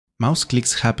Mouse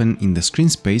clicks happen in the screen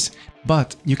space,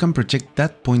 but you can project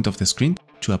that point of the screen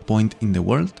to a point in the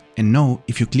world and know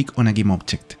if you click on a game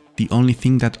object. The only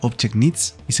thing that object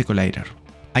needs is a collider.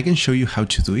 I can show you how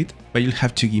to do it, but you'll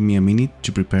have to give me a minute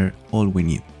to prepare all we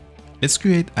need. Let's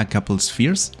create a couple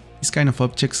spheres. These kind of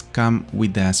objects come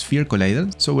with a sphere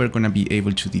collider, so we're gonna be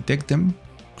able to detect them,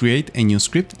 create a new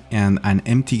script and an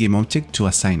empty game object to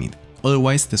assign it.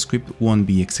 Otherwise, the script won't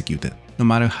be executed, no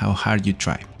matter how hard you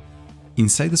try.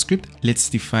 Inside the script, let's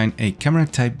define a camera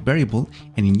type variable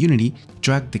and in Unity,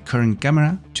 drag the current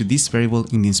camera to this variable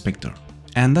in the inspector.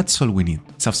 And that's all we need.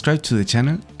 Subscribe to the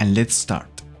channel and let's start.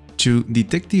 To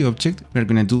detect the object, we're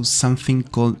gonna do something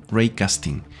called ray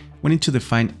casting. We need to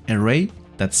define a ray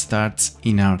that starts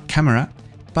in our camera,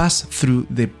 pass through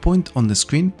the point on the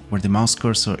screen where the mouse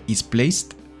cursor is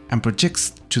placed and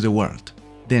projects to the world.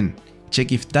 Then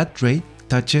check if that ray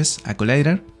touches a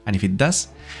collider, and if it does,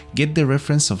 get the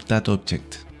reference of that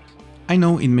object. I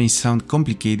know it may sound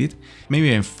complicated,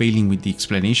 maybe I'm failing with the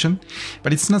explanation,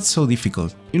 but it's not so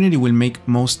difficult. Unity will make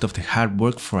most of the hard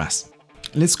work for us.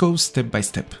 Let's go step by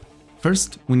step.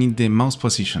 First, we need the mouse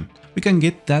position. We can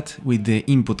get that with the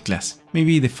input class.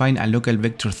 Maybe define a local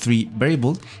vector3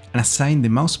 variable and assign the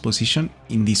mouse position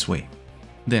in this way.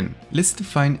 Then, let's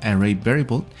define an array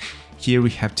variable. Here we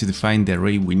have to define the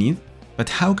array we need. But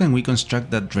how can we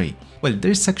construct that ray? Well,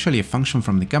 there is actually a function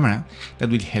from the camera that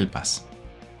will help us.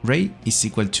 Ray is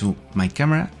equal to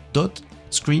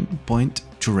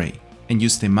myCamera.screenPointToRay and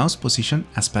use the mouse position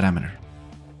as parameter.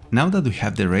 Now that we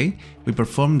have the ray, we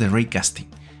perform the ray casting.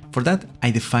 For that, I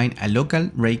define a local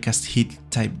rayCastHit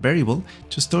type variable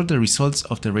to store the results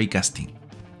of the ray casting.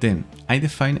 Then, I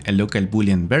define a local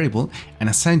boolean variable and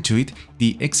assign to it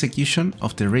the execution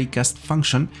of the raycast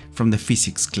function from the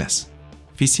physics class.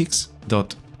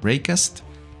 Physics.raycast.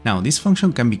 Now, this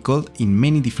function can be called in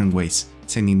many different ways,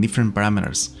 sending different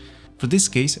parameters. For this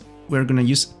case, we're gonna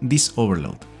use this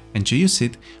overload. And to use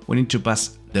it, we need to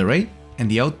pass the ray and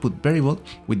the output variable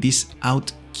with this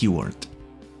out keyword.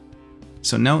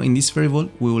 So now in this variable,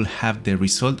 we will have the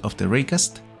result of the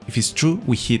raycast. If it's true,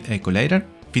 we hit a collider.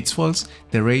 If it's false,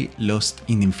 the ray lost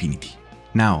in infinity.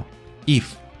 Now,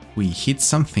 if we hit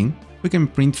something, we can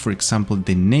print, for example,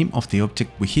 the name of the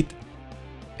object we hit.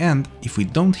 And if we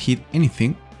don't hit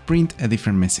anything, print a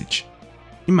different message.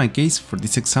 In my case, for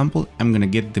this example, I'm gonna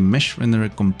get the mesh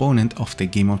renderer component of the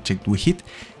game object we hit,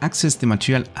 access the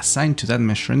material assigned to that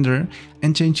mesh renderer,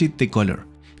 and change it the color.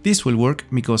 This will work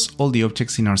because all the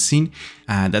objects in our scene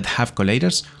that have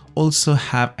colliders also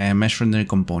have a mesh renderer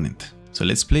component. So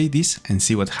let's play this and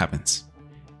see what happens.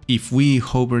 If we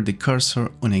hover the cursor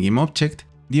on a game object,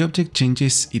 the object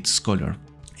changes its color.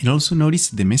 And also notice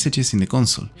the messages in the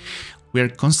console. We are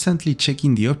constantly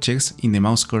checking the objects in the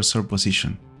mouse cursor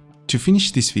position. To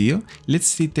finish this video,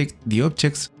 let's detect the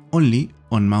objects only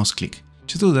on mouse click.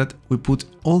 To do that, we put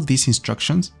all these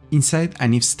instructions inside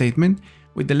an if statement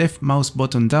with the left mouse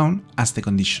button down as the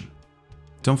condition.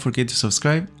 Don't forget to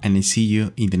subscribe and I'll see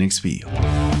you in the next video.